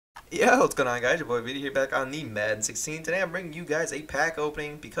Yo, what's going on, guys? Your boy Vidi here back on the Madden 16. Today I'm bringing you guys a pack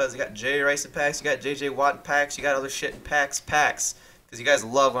opening because you got J Rice in packs, you got JJ Watt in packs, you got other shit in packs. Because you guys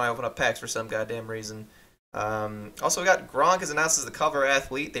love when I open up packs for some goddamn reason. Also, we got Gronk is announced as the cover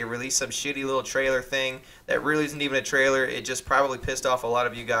athlete. They released some shitty little trailer thing that really isn't even a trailer. It just probably pissed off a lot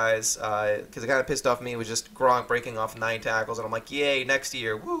of you guys because it kind of pissed off me. It was just Gronk breaking off 9 tackles, and I'm like, yay, next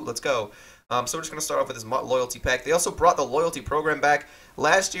year, woo, let's go. So we're just going to start off with this loyalty pack. They also brought the loyalty program back.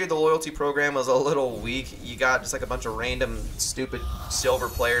 Last year, the loyalty program was a little weak. You got just like a bunch of random, stupid silver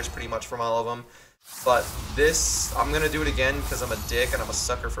players pretty much from all of them. But this, I'm going to do it again because I'm a dick and I'm a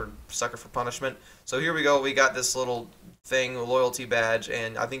sucker for punishment. So here we go. We got this little thing, loyalty badge,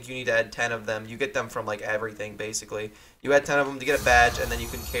 and I think you need to add 10 of them. You get them from like everything, basically. You add 10 of them to get a badge, and then you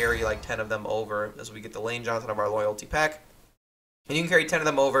can carry like 10 of them over as we get the Lane Johnson of our loyalty pack. And you can carry 10 of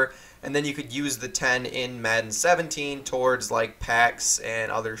them over, and then you could use the 10 in Madden 17 towards like packs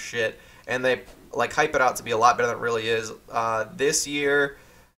and other shit. And they like hype it out to be a lot better than it really is. This year,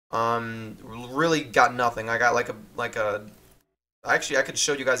 really got nothing. I got actually I could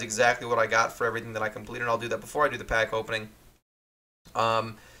show you guys exactly what I got for everything that I completed. And I'll do that before I do the pack opening.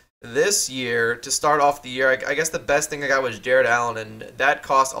 This year, to start off the year, I guess the best thing I got was Jared Allen, and that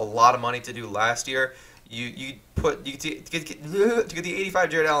cost a lot of money to do last year. To get the 85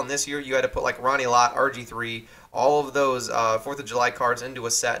 Jared Allen this year, you had to put like Ronnie Lott, RG3, all of those 4th of July cards into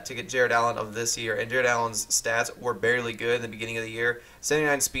a set to get Jared Allen of this year. And Jared Allen's stats were barely good in the beginning of the year.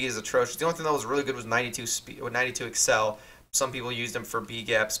 79 speed is atrocious. The only thing that was really good was 92 speed, 92 excel. Some people used him for B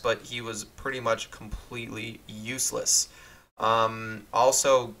gaps, but he was pretty much completely useless.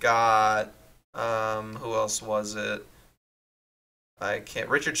 Also got who else was it?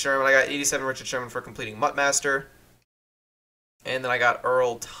 Richard Sherman. I got 87 Richard Sherman for completing Muttmaster. And then I got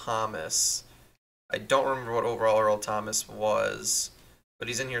Earl Thomas. I don't remember what overall Earl Thomas was, but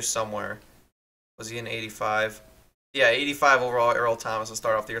he's in here somewhere. Was he in 85? Yeah, 85 overall Earl Thomas to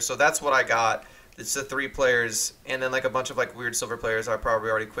start off the year. So that's what I got. It's the 3 players, and then like a bunch of like weird silver players I probably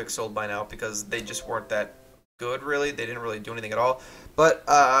already quick sold by now because they just weren't that good really. They didn't really do anything at all. But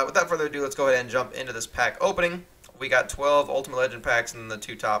without further ado, let's go ahead and jump into this pack opening. We got 12 Ultimate Legend packs and the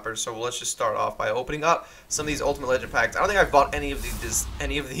 2 toppers, so let's just start off by opening up some of these Ultimate Legend packs. I don't think I've bought any of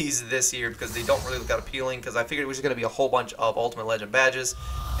these this year because they don't really look that appealing, because I figured it was going to be a whole bunch of Ultimate Legend badges,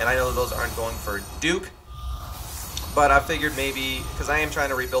 and I know that those aren't going for Duke. But I figured maybe, because I am trying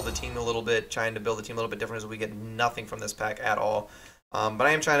to rebuild the team a little bit, different as we get nothing from this pack at all. But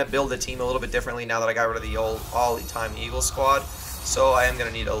I am trying to build the team a little bit differently now that I got rid of the old all-time Eagles squad. So I am going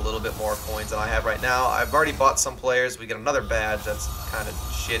to need a little bit more coins than I have right now. I've already bought some players. We get another badge that's kind of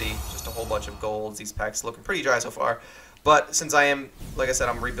shitty. Just a whole bunch of golds. These packs looking pretty dry so far. But since I am, like I said,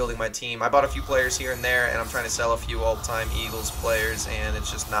 I'm rebuilding my team. I bought a few players here and there, and I'm trying to sell a few all-time Eagles players, and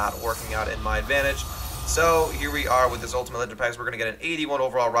it's just not working out in my advantage. So here we are with this Ultimate Legend packs. We're going to get an 81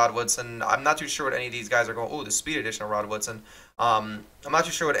 overall Rod Woodson. I'm not too sure what any of these guys are going. Oh, the Speed Edition of Rod Woodson. I'm not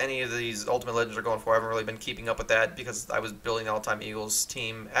too sure what any of these Ultimate Legends are going for. I haven't really been keeping up with that because I was building the all-time Eagles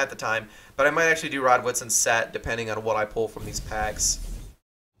team at the time. But I might actually do Rod Woodson's set depending on what I pull from these packs,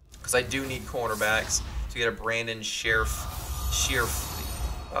 because I do need cornerbacks to get a Brandon Scherf.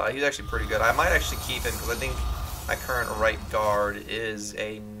 He's actually pretty good. I might actually keep him because I think my current right guard is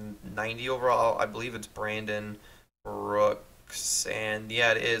a 90 overall. I believe it's Brandon Brooks, and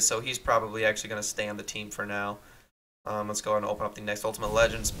yeah, it is. So he's probably actually going to stay on the team for now. Let's go ahead and open up the next Ultimate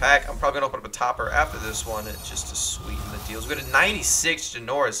Legends pack. I'm probably going to open up a topper after this one just to sweeten the deals. We got a 96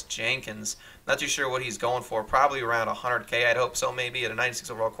 Janoris Jenkins. Not too sure what he's going for. Probably around 100K, I'd hope so, maybe, at a 96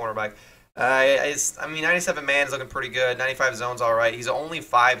 overall cornerback. I mean, 97 man is looking pretty good. 95 zone's all right. He's only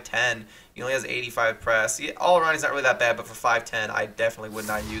 5'10". He only has 85 press. All around, he's not really that bad, but for 5'10", I definitely would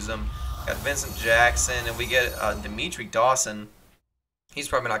not use him. Got Vincent Jackson, and we get Dimitri Dawson. He's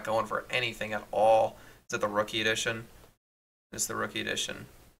probably not going for anything at all. Is it the Rookie Edition? It's the Rookie Edition.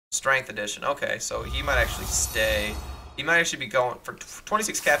 Strength Edition. Okay, so he might actually stay. He might actually be going for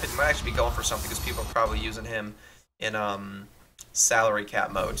 26 cap hit. He might actually be going for something because people are probably using him in salary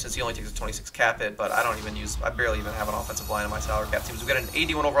cap mode, since he only takes a 26 cap hit. But I barely even have an offensive line in my salary cap team. So we got an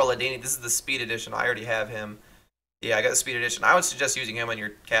 81 overall Ladani. This is the Speed Edition. I already have him. Yeah, I got the Speed Edition. I would suggest using him on your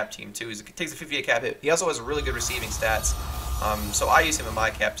cap team too. He takes a 58 cap hit. He also has really good receiving stats. So I use him in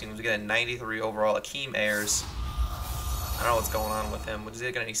my cap team. We get a 93 overall Akeem Ayers. I don't know what's going on with him. Does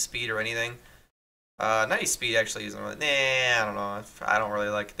he get any speed or anything? 90 speed actually isn't really. Nah, I don't know. I don't really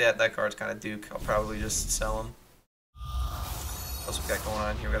like that. That card's kind of Duke. I'll probably just sell him. What else we got going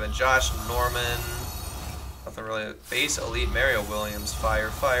on here? We got a Josh Norman. Nothing really. Base Elite Mario Williams.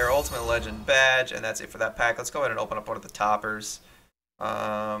 Fire. Ultimate Legend badge. And that's it for that pack. Let's go ahead and open up one of the toppers.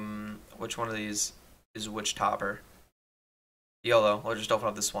 Which one of these is which topper? YOLO. We'll just open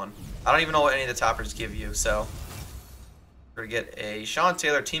up this one. I don't even know what any of the toppers give you, so we're gonna get a Sean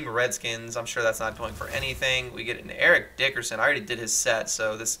Taylor, Team Redskins. I'm sure that's not going for anything. We get an Eric Dickerson. I already did his set,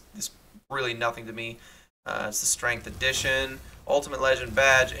 so this really nothing to me. It's the Strength Edition, Ultimate Legend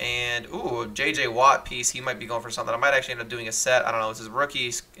badge, and ooh, J.J. Watt piece. He might be going for something. I might actually end up doing a set. I don't know. It's his rookie.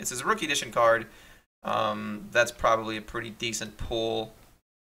 It's his rookie edition card. That's probably a pretty decent pull.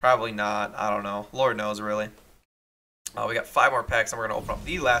 Probably not. I don't know. Lord knows, really. We got 5 more packs, and we're gonna open up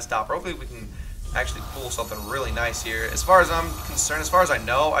the last topper. Hopefully, we can actually pull something really nice here. As far as I'm concerned, as far as I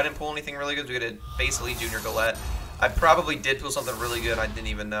know, I didn't pull anything really good. We got a base elite junior Gillette. I probably did pull something really good. I didn't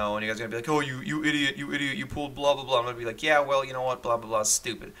even know, and you guys are gonna be like, "Oh, you idiot, you pulled blah blah blah." I'm gonna be like, "Yeah, well, you know what, blah blah blah,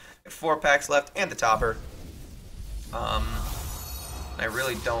 stupid." Got 4 packs left and the topper. I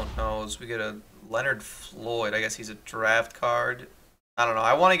really don't know. So we get a Leonard Floyd. I guess he's a draft card. I don't know.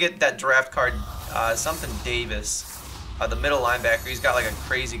 I want to get that draft card, something Davis. The middle linebacker, he's got like a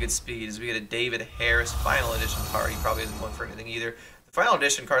crazy good speed. As we get a David Harris final edition card, he probably isn't going for anything either. The final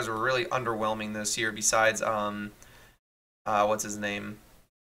edition cards were really underwhelming this year. Besides, what's his name?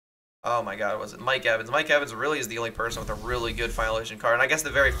 Oh my God, was it Mike Evans? Mike Evans really is the only person with a really good final edition card, and I guess the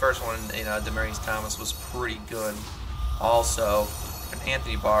very first one in Demaryius Thomas was pretty good. Also, an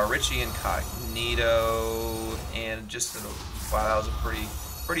Anthony Barr, Richie Incognito, and just wow, that was a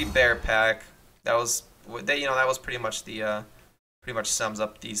pretty bare pack. That was. That was pretty much the pretty much sums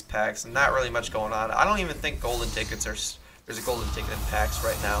up these packs. Not really much going on. I don't even think golden tickets are. There's a golden ticket in packs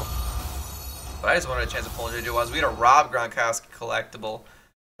right now. But I just wanted a chance to pull JJ Watts. We had a Rob Gronkowski collectible.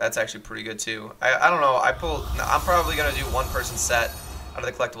 That's actually pretty good too. I don't know. I'm probably gonna do one person set out of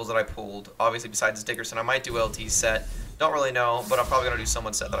the collectibles that I pulled. Obviously, besides Dickerson, I might do LT set. Don't really know, but I'm probably gonna do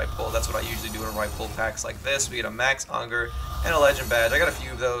someone set that I pulled. That's what I usually do whenever I pull packs like this. We get a Max Unger and a Legend badge. I got a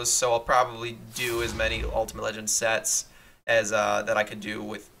few of those, so I'll probably do as many Ultimate Legend sets as that I could do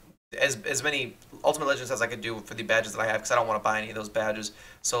with as many Ultimate Legends as I could do for the badges that I have, because I don't want to buy any of those badges.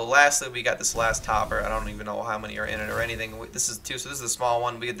 So lastly, we got this last topper. I don't even know how many are in it or anything. This is 2, so this is a small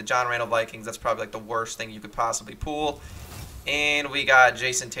one. We get the John Randall Vikings. That's probably like the worst thing you could possibly pull. And we got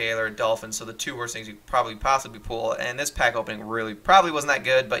Jason Taylor, Dolphins, so the 2 worst things you could probably possibly pull. And this pack opening really probably wasn't that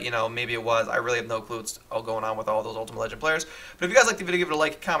good, but maybe it was. I really have no clue what's all going on with all those Ultimate Legend players. But if you guys like the video, give it a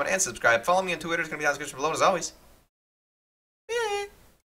like, comment, and subscribe. Follow me on Twitter. It's going to be down in the description below. And as always,